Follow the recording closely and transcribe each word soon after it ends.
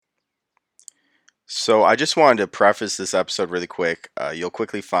So I just wanted to preface this episode really quick. You'll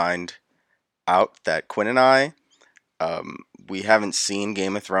quickly find out that Quinn and I, we haven't seen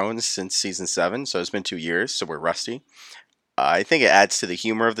Game of Thrones since season 7, so it's been 2 years, so we're rusty. I think it adds to the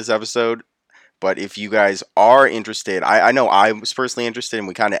humor of this episode, but if you guys are interested, I know I was personally interested, and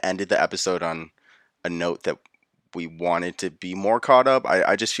we kind of ended the episode on a note that we wanted to be more caught up.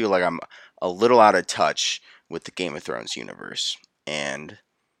 I just feel like I'm a little out of touch with the Game of Thrones universe. And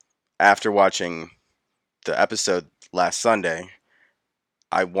after watching the episode last Sunday,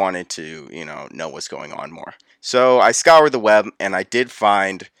 I wanted to, know what's going on more. So I scoured the web and I did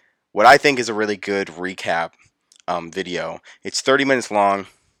find what I think is a really good recap video. It's 30 minutes long.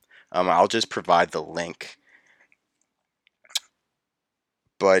 I'll just provide the link.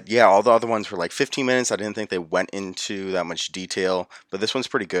 But yeah, all the other ones were like 15 minutes. I didn't think they went into that much detail, but this one's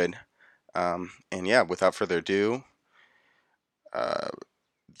pretty good. And yeah, without further ado, uh,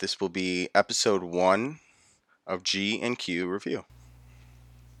 this will be episode 1 of G&Q Review.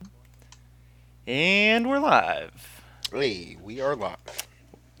 And we're live. Hey, we are live.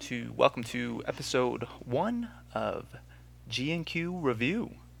 Welcome to episode 1 of G&Q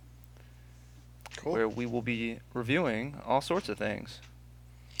Review, Cool. where we will be reviewing all sorts of things.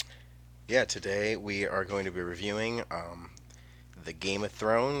 Yeah, today we are going to be reviewing the Game of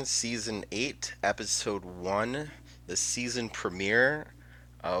Thrones Season 8, Episode 1, the season premiere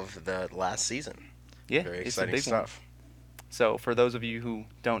of the last season. Yeah, Very it's a exciting big stuff. one. So, for those of you who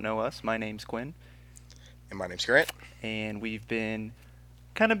don't know us, my name's Quinn, And my name's Grant. and we've been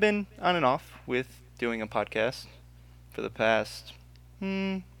on and off with doing a podcast for the past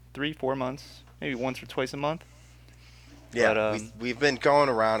 3-4 months, maybe once or twice a month. Yeah, But, we've been going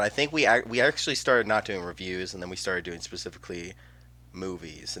around. I think we actually started not doing reviews, and then we started doing specifically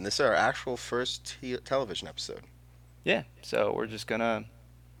movies. And this is our actual first television episode. Yeah, so we're just gonna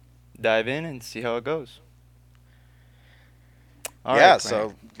dive in and see how it goes. All yeah, right, so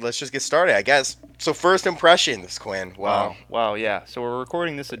Grant. let's just get started, I guess. So first impressions, Quinn. Wow. Wow, yeah. So we're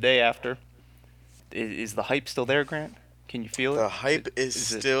recording this a day after. Is the hype still there, Grant? Can you feel it? The hype is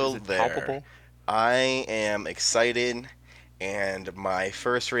still is it there. palpable? I am excited, and my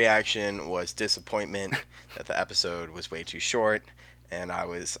first reaction was disappointment that the episode was way too short, and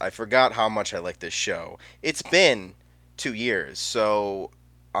I forgot how much I like this show. It's been 2 years, so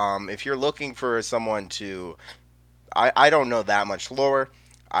if you're looking for someone to, I don't know that much lore.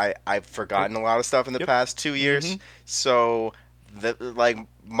 I've forgotten a lot of stuff in the Yep. past 2 years, Mm-hmm. so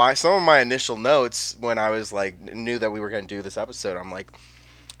some of my initial notes when I was like knew that we were gonna do this episode, I'm like,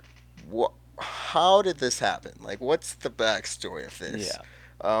 what? How did this happen? Like, what's the backstory of this? Yeah.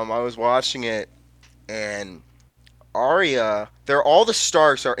 I was watching it, and Arya, all the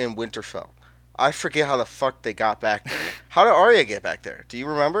Starks are in Winterfell. I forget how the fuck they got back there. How did Arya get back there? Do you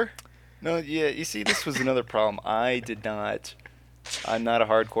remember? No, yeah. You see, this was another problem. I'm not a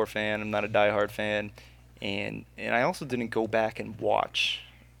hardcore fan. I'm not a diehard fan, and I also didn't go back and watch,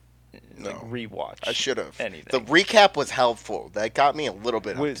 like No, rewatch. I should have. anything. The recap was helpful. That got me a little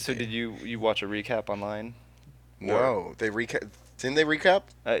bit. Wait, so did you watch a recap online? No, they recap. Didn't they recap?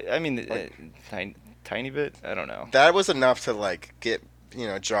 I mean, Like- tiny bit. I don't know. That was enough to like get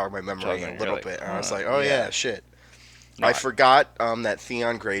jog my memory Jog a your- little like, bit. And I was huh, like, oh yeah. yeah, shit. No, I forgot that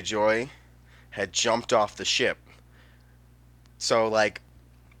Theon Greyjoy had jumped off the ship. So like,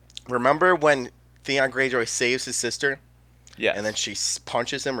 remember when Theon Greyjoy saves his sister Yes. and then she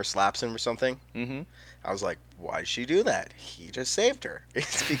punches him or slaps him or something? Mm-hmm. I was like, why did she do that? He just saved her.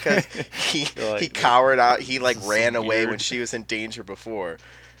 It's because he You're like, he cowered out. He like this is ran away weird. when she was in danger before,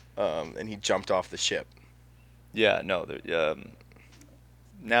 and he jumped off the ship. Yeah, no.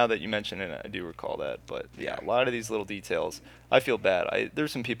 Now that you mention it, I do recall that. But yeah, a lot of these little details, I feel bad.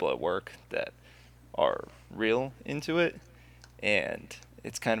 There's some people at work that are real into it, and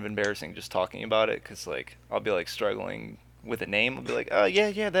it's kind of embarrassing just talking about it because like I'll be like struggling with a name. I'll be like, oh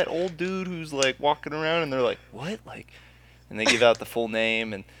yeah, that old dude who's like walking around, and they're like, what, like, and they give out the full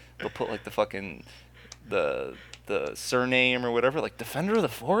name, and they'll put like the surname or whatever, like Defender of the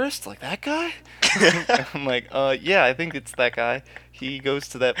Forest, like that guy. I'm like, yeah, I think it's that guy. He goes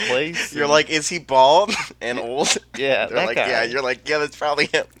to that place. You're like, is he bald and old? Yeah, They're that like, guy. yeah. You're like, yeah, that's probably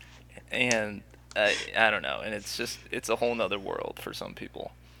him. And I don't know, and it's a whole nother world for some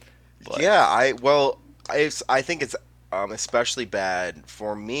people. But, Yeah, I think it's especially bad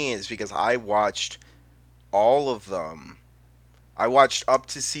for me is because I watched all of them. I watched up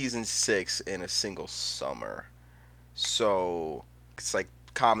to season 6 in a single summer. So it's like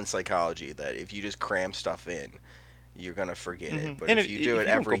common psychology that if you just cram stuff in, you're gonna forget it. But And if you do it if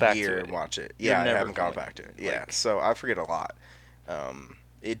you don't every go back to year it, and watch it, you're I never haven't gone going- back to it. Yeah, like- so I forget a lot.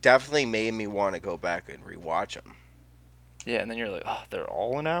 it definitely made me want to go back and rewatch them. Yeah, and then you're like, oh, they're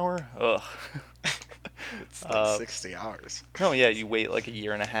all an hour? Ugh. It's like uh, 60 hours. no, yeah, you wait like a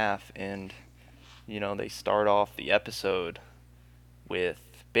year and a half, and, they start off the episode with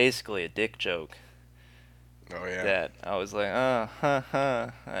basically a dick joke Oh yeah, that I was like, I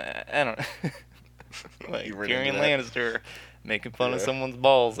don't you like were into Tyrion that. Lannister making fun of Yeah, someone's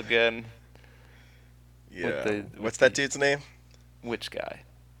balls again with yeah. the What's with that the dude's name? which guy?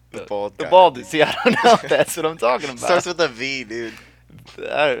 The The bald the guy. bald dude. See, I don't know if that's what I'm talking about. Starts with a V, dude.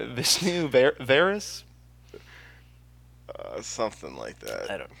 Vishnu Varys? Something like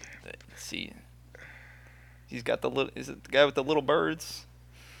that. I don't see. He's got the little. Is it the guy with the little birds?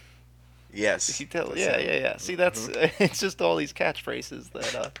 Yes, He tell. that's Yeah, him. yeah, yeah. See, Hmm. that's it's just all these catchphrases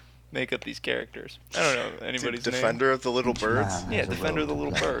that make up these characters. I don't know Dude, anybody's name. Defender of the Little Each Birds. man Yeah, has a Defender role of the to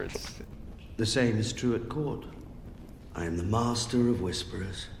Little play. Birds. The same is true at court. I am the master of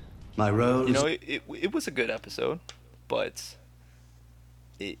whisperers. My role is... It was a good episode, but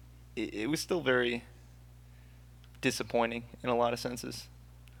it, it was still very disappointing in a lot of senses.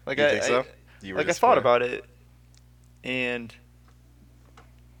 Like You think so? You were like I thought disappointed. about it, and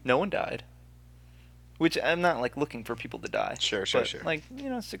no one died. Which I'm not like looking for people to die. Sure, sure, But sure. like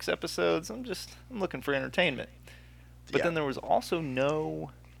 6 episodes, I'm looking for entertainment. But Yeah. then there was also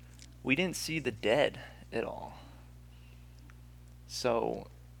no, we didn't see the dead at all. So,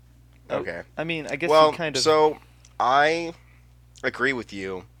 Okay. I mean, I guess you Well, kind of, so I agree with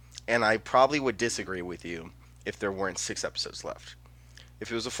you, and I probably would disagree with you if there weren't 6 episodes left.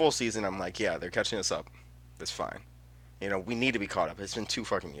 If it was a full season, I'm like, yeah, they're catching us up. That's fine. We need to be caught up. It's been 2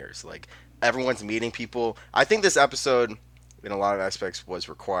 fucking years. Like, everyone's meeting people. I think this episode, in a lot of aspects, was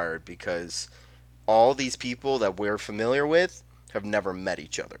required because all these people that we're familiar with have never met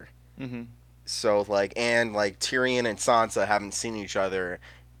each other. hmm So, like Tyrion and Sansa haven't seen each other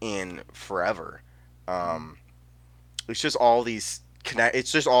in forever. Um, it's just all these connect.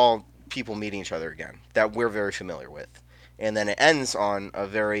 It's just all people meeting each other again that we're very familiar with, and then it ends on a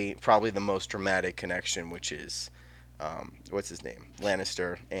very probably the most dramatic connection, which is what's his name,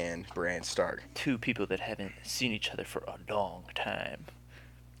 Lannister and Bran Stark. two people that haven't seen each other for a long time.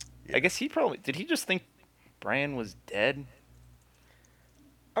 Yeah. I guess did he just think Bran was dead?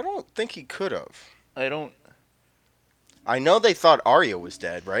 I don't think he could have. I don't, I know they thought Arya was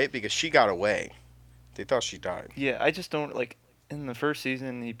dead, right? Because she got away. They thought she died. yeah, I just don't, like, in the first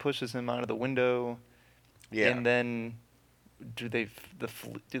season, he pushes him out of the window, Yeah. and then do they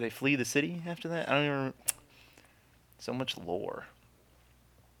flee the city after that? I don't even. So much lore.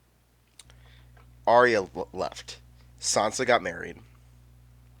 Arya left. Sansa got married.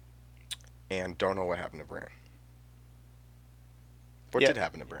 And don't know what happened to Bran. What Yeah. did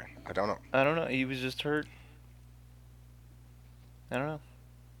happen to Bran? I don't know. I don't know. He was just hurt. I don't know.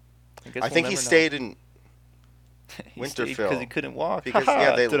 I think he stayed in because Winterfell. he couldn't walk. Because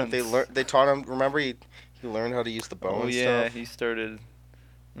yeah, they Didn't. they taught him. Remember, he learned how to use the bow Oh and yeah, stuff. he started.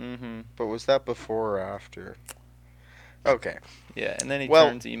 Mm-hmm. But was that before or after? Okay. Yeah, and then he Well,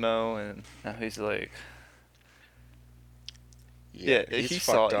 turns emo, and now he's like. yeah, Yeah, he's he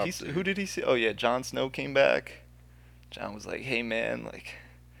fucked saw. up. Who Dude. did he see? Oh yeah, Jon Snow came back. Jon was like, "Hey man,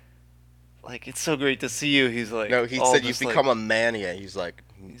 like it's so great to see you." He's like, No, he all said you've just, like- become a man yet. He's like,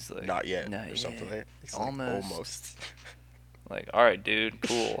 He's like, not yet, "Not or something. yet. He's Almost." like, almost. Like, all right, dude,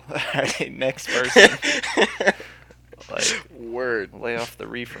 cool. All right, next person. Like, Word. lay off the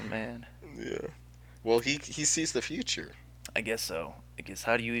reefer, man. Yeah. Well, he sees the future. I guess so. I guess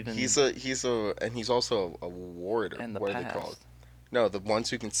how do you even? He's and he's also a warder. and the What are past. they called? No, the ones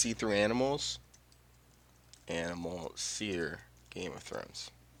who can see through animals. Animal seer. Game of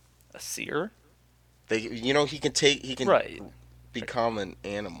Thrones. A seer? He can Right. become an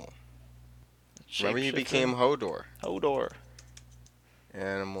animal. Remember, he became Hodor. Hodor.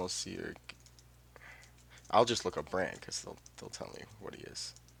 Animal seer. I'll just look up Bran because they'll tell me what he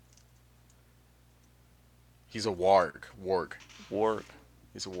is. He's a warg. Warg. Warg.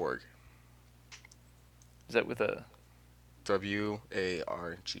 He's a warg. Is that with a?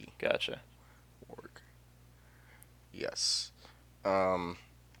 WARG. Gotcha. Warg. Yes.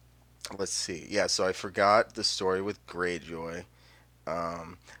 Let's see. Yeah, so I forgot the story with Greyjoy.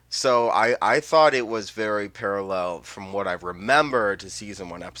 So I thought it was very parallel from what I remember to season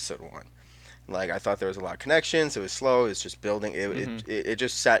 1, episode 1. Like, I thought there was a lot of connections. It was slow. It's just building. It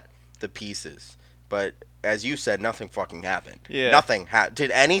just set the pieces. But as you said, nothing fucking happened. Yeah. Nothing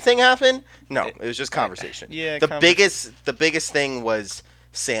Did anything happen? No, it was just conversation. Yeah. The biggest thing was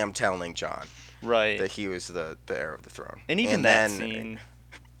Sam telling John Right. that he was the heir of the throne. And even then, that scene,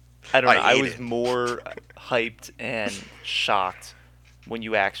 I don't know. I hate was it. more hyped and shocked when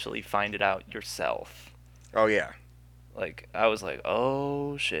you actually find it out yourself. Oh yeah. Like, I was like,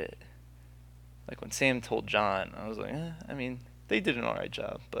 oh shit. Like, when Sam told John, I was like, I mean, they did an alright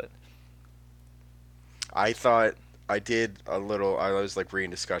job, but. I thought I did a little. I was like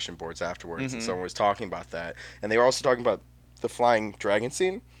reading discussion boards afterwards, and Mm-hmm. someone was talking about that, and they were also talking about the flying dragon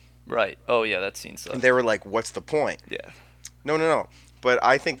scene, Right. Oh, yeah, that scene and sucked. they were like, "What's the point?" Yeah. No, no, no. But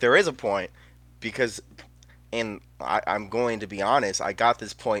I think there is a point because, and I'm going to be honest, I got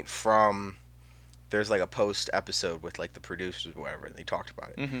this point from there's like a post episode with like the producers or whatever, and they talked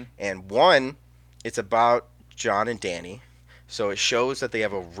about it. Mm-hmm. And one, it's about John and Danny, so it shows that they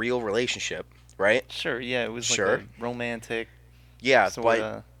have a real relationship, right? Sure, yeah, it was like Sure. a romantic Yeah, sort but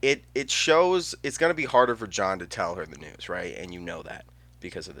of. it shows it's gonna be harder for John to tell her the news, right? And you know that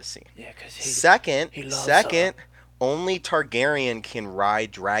because of the scene. Yeah, because Second, he loves her. second, only Targaryen can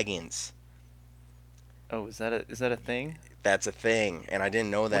ride dragons. Oh, is that a thing? That's a thing, and I didn't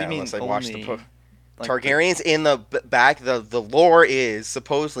know What do that you mean unless I watched only? Like the Targaryens in the back. The lore is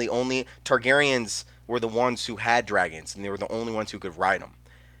supposedly only Targaryens were the ones who had dragons, and they were the only ones who could ride them.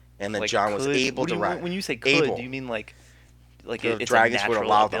 And then like John was could. able What do to you ride. when you say could? Do Able. you mean like The it's a dragons would natural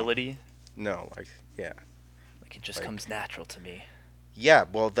allow them. ability? No, like yeah, Like it just like comes natural to me. yeah.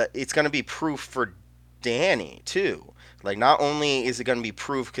 Well, it's gonna be proof for Danny too. Like not only is it gonna be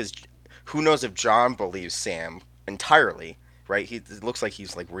proof because who knows if John believes Sam entirely, right? It looks like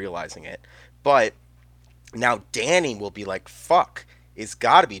he's like realizing it, but now Danny will be like, "Fuck, it's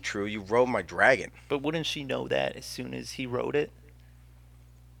got to be true. You rode my dragon." But wouldn't she know that as soon as he wrote it?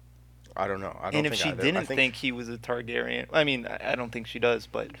 I don't know. I And don't if think she either. I didn't think think he was a Targaryen, I mean, I don't think she does.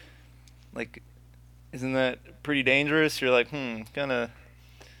 But like, isn't that pretty dangerous? You're like, kind of.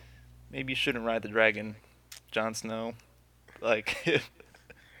 Maybe you shouldn't ride the dragon, Jon Snow. Like,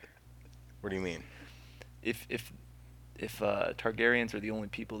 what do you mean? if if if Targaryens are the only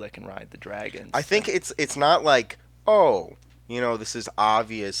people that can ride the I dragons, think then it's not like, "Oh, this is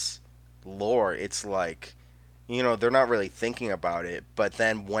obvious lore." It's like, they're not really thinking about it, but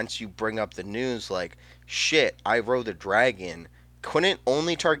then once you bring up the news like, "Shit, I rode a dragon." Couldn't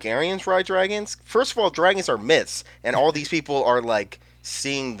only Targaryens ride dragons? First of all, dragons are myths, and all these people are like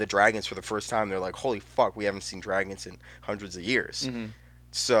seeing the dragons for the first time. They're like, "Holy fuck, we haven't seen dragons in hundreds of years." hmm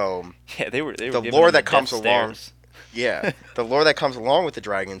So, yeah, they were the giving lore them the that death comes along, stares. yeah, the lore that comes along with the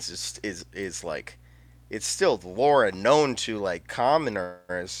dragons is like it's still lore and known to like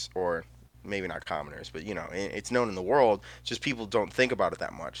commoners, or maybe not commoners, but it's known in the world. Just people don't think about it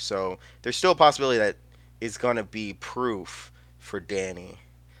that much. So there's still a possibility that it's gonna be proof for Danny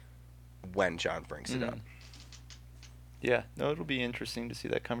when John brings it up. hmm Yeah, no, it'll be interesting to see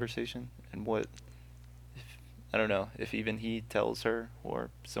that conversation and what if, I don't know if even he tells her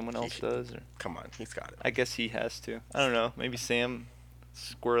or someone He, else does. Or come on, he's got it. I guess he has to. I don't know. Maybe Sam,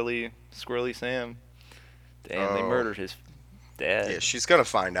 squirrely Sam. Damn, they Oh, murdered his yeah, dad. she's gonna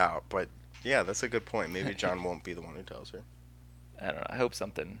find out. But yeah, that's a good point. Maybe John won't be the one who tells her. I don't know. I hope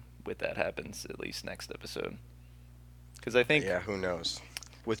something with that happens at least next episode. Because I But think, yeah, who knows?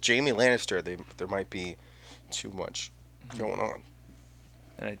 With Jamie Lannister, there might be too much going on.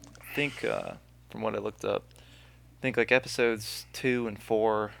 and I think from what I looked up, I think like episodes 2 and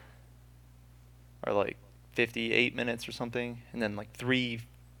 4 are like 58 minutes or something, and then like 3,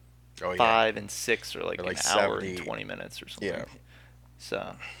 Oh yeah, 5, and 6 are like or an like hour and 70. 20 minutes or something. Yeah,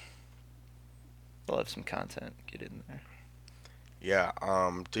 So they'll have some content get in there. yeah.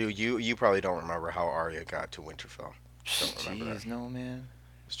 Dude, you probably don't remember how Arya got to Winterfell. Don't remember that. Jeez, no man.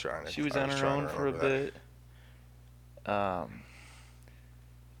 She was I on was her trying own to for a remember that. bit.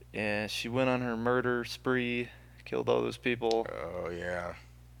 Yeah, she went on her murder spree, killed all those people, Oh yeah,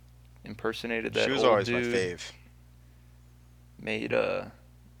 impersonated she that was old always my dude, fave. made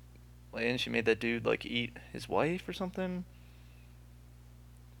and she made that dude like eat his wife or something.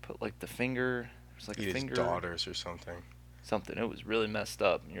 Put like the finger, it was like Eat a his finger, daughters or something. something. It was really messed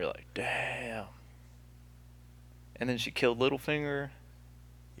up, and you're like, damn. And then she killed Littlefinger.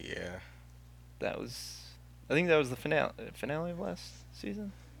 Yeah, That was, I think that was the finale of last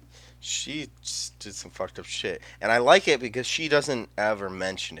season. she just did some fucked up shit, and I like it because she doesn't ever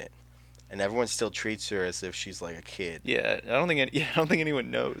mention it, and everyone still treats her as if she's like a kid. Yeah, I don't think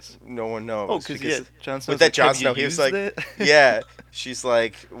anyone knows. No one Oh, knows cause yeah, because Jon with Snow's that like, Jon have you Snow, he was used like, it? yeah, she's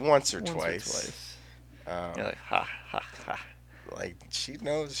like once or Once or twice. twice. You're Um, like, ha ha ha. like she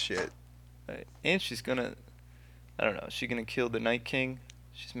knows shit. Right. And she's gonna, I don't know, is she gonna kill the Night King?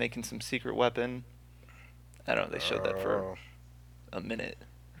 She's making some secret weapon. I don't know. They showed that for Oh, a minute.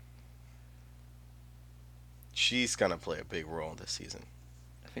 she's gonna play a big role this season.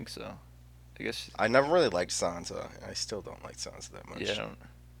 I think so. I guess. I never really liked Sansa. I still don't like Sansa that much. Yeah,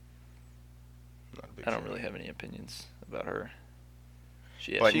 Not a big I don't fan. really have any opinions about her.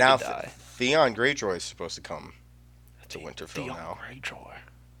 Yeah, But she now could die. Theon Greyjoy is supposed to come to Winterfell Theon now. Greyjoy.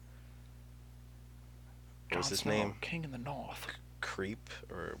 What was Jon his Snow, name? King of the North. Creep,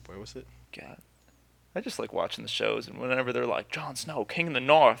 or what was it? God. I just like watching the shows, and whenever they're like, Jon Snow, King of the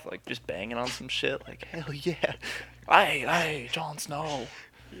North, like just banging on some shit, like, hell yeah. Hey, Jon Snow.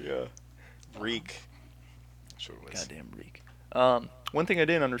 Yeah. Reek. That's what it was. Goddamn reek. One thing I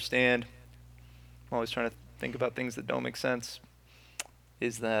didn't understand, I'm always trying to think about things that don't make sense,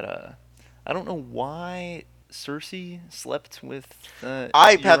 is that I don't know why Cersei slept with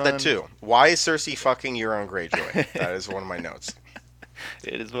I had that Euron. too. Why is Cersei fucking Euron Greyjoy? That is one of my notes.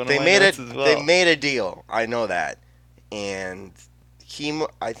 It is one of They my made notes it. as They well. made a deal. I know that, and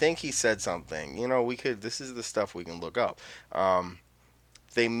I think he said something. You know, we could. This is the stuff we can look up.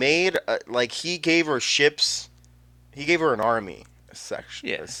 They made like he gave her ships. He gave her an army,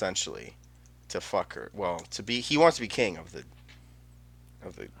 Yeah. essentially, to fuck her. Well, to be. He wants to be king of the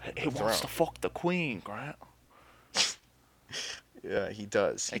He wants to throne. fuck the queen, Grant. Yeah, he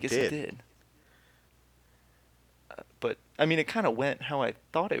does. I He guess did. he did. But I mean, it kind of went how I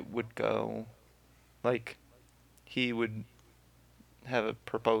thought it would go. Like, he would have a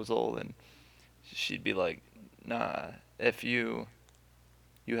proposal, and she'd be like, "Nah, if you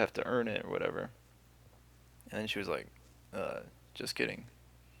have to earn it or whatever." And then she was like, "Just kidding."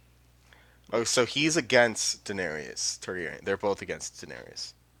 Oh, so he's against Daenerys Targaryen. They're both against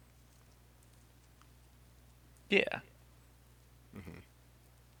Daenerys. Yeah. Hmm.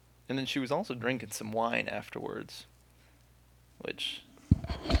 And then she was also drinking some wine afterwards, which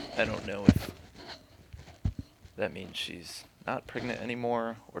I don't know if that means she's not pregnant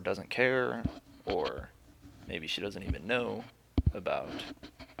anymore or doesn't care, or maybe she doesn't even know about.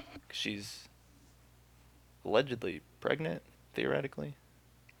 'Cause she's allegedly pregnant, theoretically.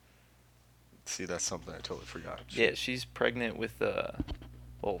 See, that's something I totally forgot. Yeah, she's pregnant with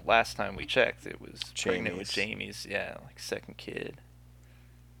well, last time we checked, it was pregnant with Jaime's. Jamie's, yeah, like second kid.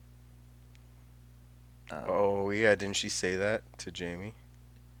 Oh yeah, didn't she say that to Jamie?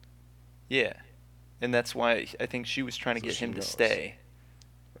 Yeah, and that's why I think she was trying to So get she him to knows. stay,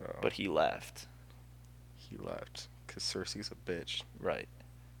 Oh, but he left. he left because Cersei's a bitch. Right.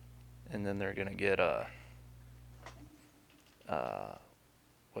 And then they're gonna get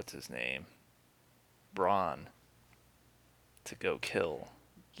what's his name? Bronn to go kill.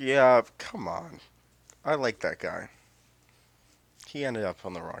 Yeah, come on. I like that guy. He ended up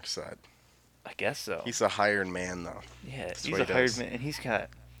on the wrong side. I guess so. He's a hired man, though. Yeah, That's he's what a he hired does. man, and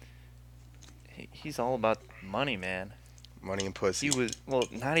he's all about money, man. Money and pussy. He was, well,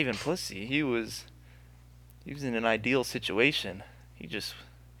 not even pussy. He was in an ideal situation. He just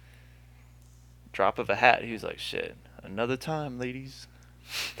drop of a hat. He was like, shit, another time, ladies.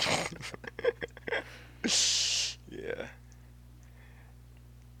 Yeah.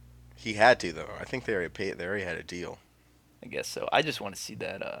 He had to though. I think they already paid. They already had a deal. I guess so. I just want to see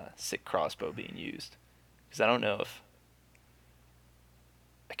that sick crossbow being used, because I don't know if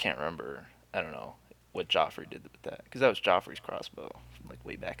I can't remember. I don't know what Joffrey did with that, because that was Joffrey's crossbow from like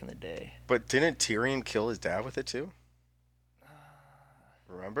way back in the day. But didn't Tyrion kill his dad with it too?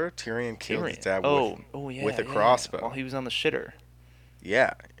 Remember, Tyrion killed his Tyrion. dad Oh yeah, with a yeah. crossbow. While he was on the shitter.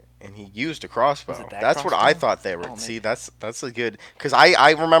 Yeah, and he used a Was crossbow. it that That's what I crossbow? thought they were. Oh, See, maybe. that's a good because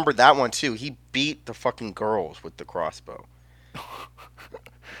I remember that one too. He beat the fucking girls with the crossbow.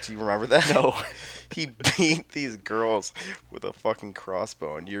 Do you remember that? No. He beat these girls with a fucking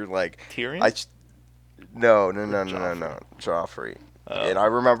crossbow, and you're like, Tyrion? no, Joffrey. And I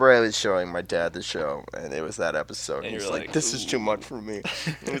remember I was showing my dad the show, and it was that episode. And He's you're like, like, "This is too much ooh. for me."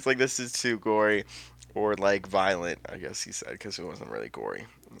 It was like, "This is too gory, or like violent." I guess he said because it wasn't really gory.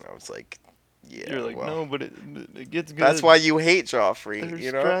 And I was like, "Yeah, You're like, well, no, but it gets good. that's why you hate Joffrey." There's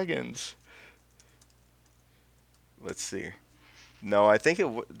You know? dragons. Let's see. No, I think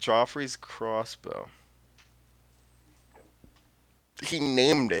Joffrey's crossbow. He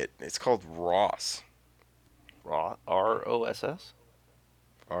named it. It's called Ross. Ross? Ros.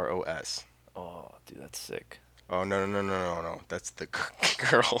 Oh, dude, that's sick. Oh no! That's the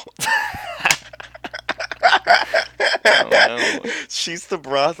girl. Oh no. She's the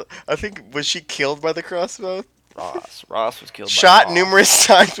broth. I think was she killed by the crossbow? Ross. Ross was killed by Shot Ross. numerous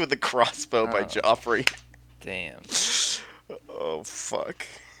times with the crossbow by Oh. Joffrey. Damn. Oh fuck.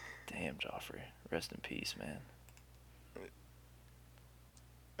 Damn, Joffrey. Rest in peace, man.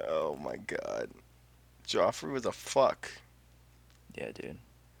 Oh my god. Joffrey was a fuck. Yeah, dude.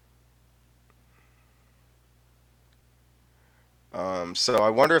 So I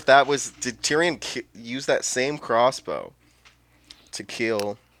wonder if that was did Tyrion use that same crossbow to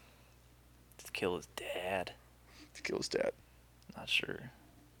kill To kill his dad. his dad? Not sure.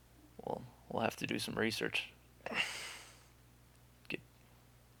 Well, we'll have to do some research. Get,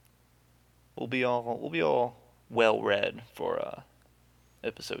 we'll be all well read for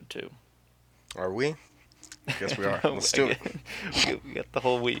episode 2. Are we? I guess we are. No, Let's do it. we got the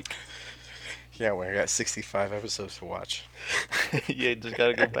whole week. Yeah, we got 65 episodes to watch. Yeah, just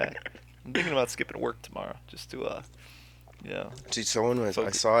gotta go back. I'm thinking about skipping work tomorrow just to yeah, Dude, someone was. I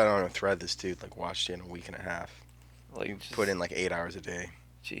Focus. saw it on a thread. This dude like watched it in a week and a half. like He just, put in like 8 hours a day.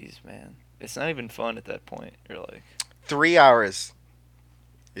 Jeez, man, it's not even fun at that point. You're like, 3 hours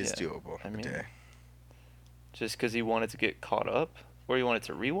is Yeah, doable I a mean, day. just because he wanted to get caught up, or he wanted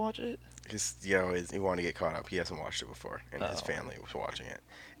to rewatch it. He wanted to get caught up. He hasn't watched it before, and his Oh. family was watching it.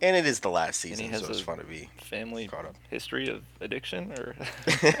 And it is the last And he season, has so it's a fun to be family caught up. history of addiction, or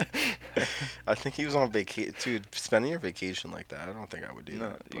I think he was on vacation. Dude, spending your vacation like that, I don't think I would do no,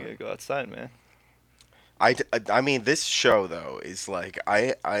 that. you but- gotta go outside, man. I mean, this show though is like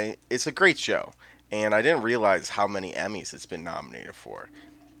it's a great show, and I didn't realize how many Emmys it's been nominated for.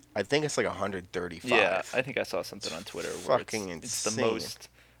 I think it's like 135. Yeah, I think I saw something on Twitter where fucking it's the insane. most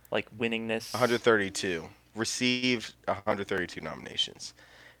like winningness. 132 received 132 nominations.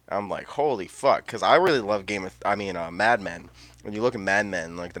 I'm like, holy fuck, because I really love Mad Men. When you look at Mad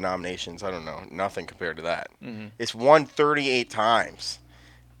Men, like the nominations, I don't know, nothing compared to that. Hmm. It's won 38 times.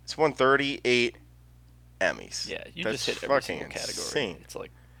 It's won 38 Emmys. Yeah, you That's just hit every fucking single category. insane. It's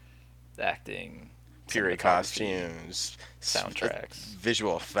like acting, Period cinematography, costumes, soundtracks.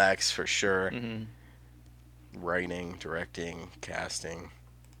 visual effects for sure, Hmm. writing, directing, casting.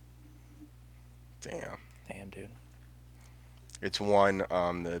 Damn. Damn, dude. It's won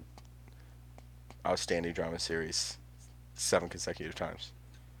the Outstanding Drama Series 7 consecutive times.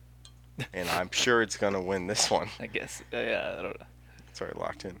 And I'm sure it's going to win this one. I guess. Yeah, I don't know. It's already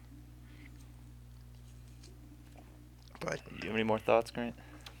locked in. But Do you have any more thoughts, Grant?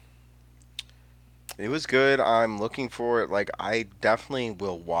 it was good. I'm looking for it. Like, I definitely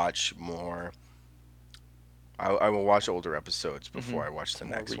will watch more. I will watch older episodes before I watch the Some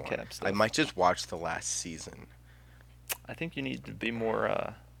more next one. recap I stuff. might just watch the last season. I think you need to be more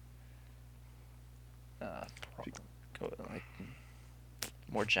like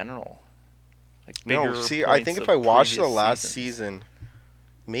more general. Like No, bigger see, I think points if I of watch the previous last seasons. season,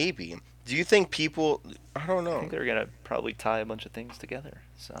 maybe. Do you think people? I don't I know. think they're gonna probably tie a bunch of things together.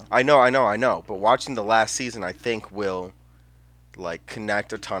 So I know. But watching the last season, I think will like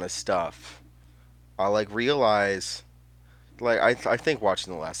connect a ton of stuff. I'll like realize, like I think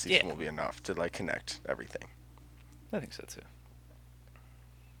watching the last season Yeah. will be enough to like connect everything. I think so too.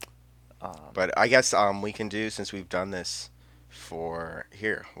 But I guess we can do since we've done this for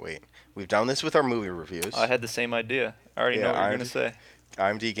here. Wait, we've done this with our movie reviews. I had the same idea. I already Yeah, know what you're I gonna say.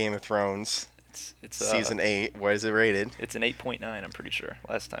 IMDb Game of Thrones It's season 8. What is it rated? It's an 8.9. I'm pretty sure.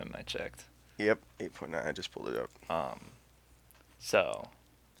 Last time I checked. Yep, 8.9. I just pulled it up. So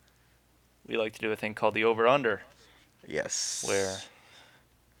we like to do a thing called the over/under, Yes. where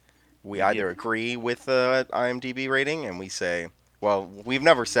we you either give- agree with the IMDb rating and we say, well, we've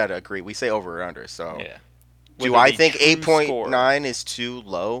never said agree. We say over or under. So, yeah. do Whether I the think true 8.9 is too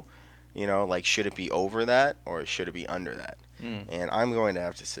low? You know, like should it be over that or should it be under that? score- Mm. And I'm going to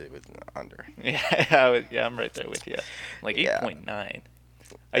have to say with under. Yeah, I'm right there with you. Like Yeah. 8.9.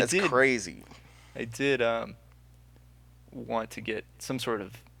 That's crazy. I did want to get some sort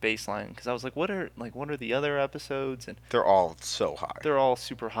of baseline because I was like, what are the other episodes? And They're all so high. they're all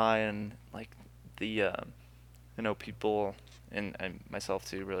super high, and like the I know people and I myself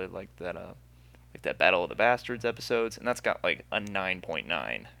too really like that Battle of the Bastards episodes, and that's got like a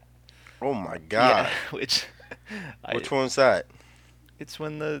 9.9. Oh my god. Yeah, which Which one's that? It's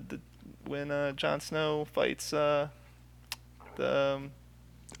when when Jon Snow fights the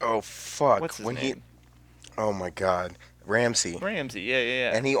Oh fuck. what's his when name? Oh my god. Ramsey. Ramsay.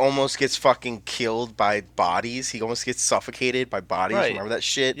 Yeah. And he almost gets fucking killed by bodies. He almost gets suffocated by bodies. Right. Remember that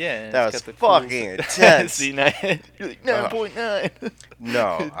shit? Yeah, and That it's was got the cool fucking s- intense. See, you're like 9.9.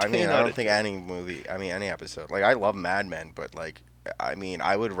 No, I mean, 10 I out don't of think 10. any episode. Like, I love Mad Men, but like, I mean,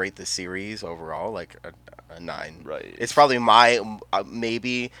 I would rate the series overall like a 9. Right. It's probably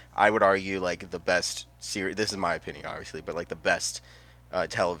maybe I would argue like the best series. This is my opinion, obviously, but like the best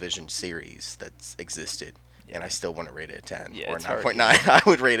television series that's existed. And I still wouldn't rate it a 10 Yeah, or it's hard 9.9. I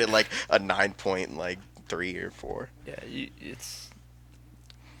would rate it like a 9.3 or 4. Yeah,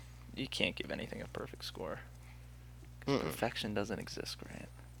 you can't give anything a perfect score. 'Cause Mm-mm. perfection doesn't exist, Grant.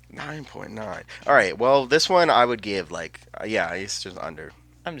 9.9. All right. Well, this one I would give like yeah, it's just under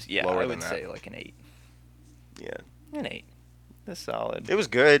I lower than would that. say like an 8. Yeah. An 8. That's solid. It was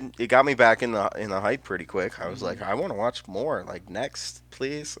good. It got me back in the hype pretty quick. I was Mhm. like, I want to watch more. Like next,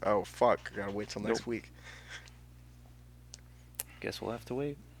 please. Oh fuck, I gotta wait till Nope. next week. Guess we'll have to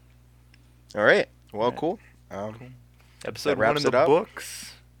wait. All right. Well, Alright, cool. cool. That Episode 1 in wraps the it up.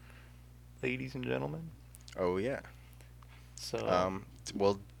 books, ladies and gentlemen. Oh yeah. So,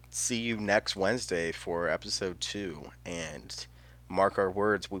 We'll see you next Wednesday for episode 2, and mark our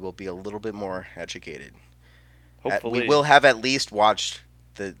words, we will be a little bit more educated. We hopefully, will have at least watched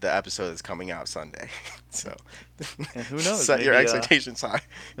the episode that's coming out Sunday. So and who knows, set your expectations high.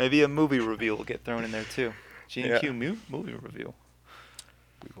 maybe a movie review will get thrown in there too. Yeah, G&Q movie review.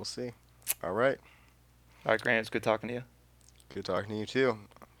 we will see. All right. All right, Grant, it's good talking to you. Good talking to you too. All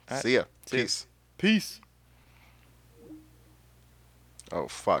right, See ya. see ya. Peace. Peace. Oh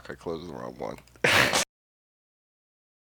fuck! I closed the wrong one.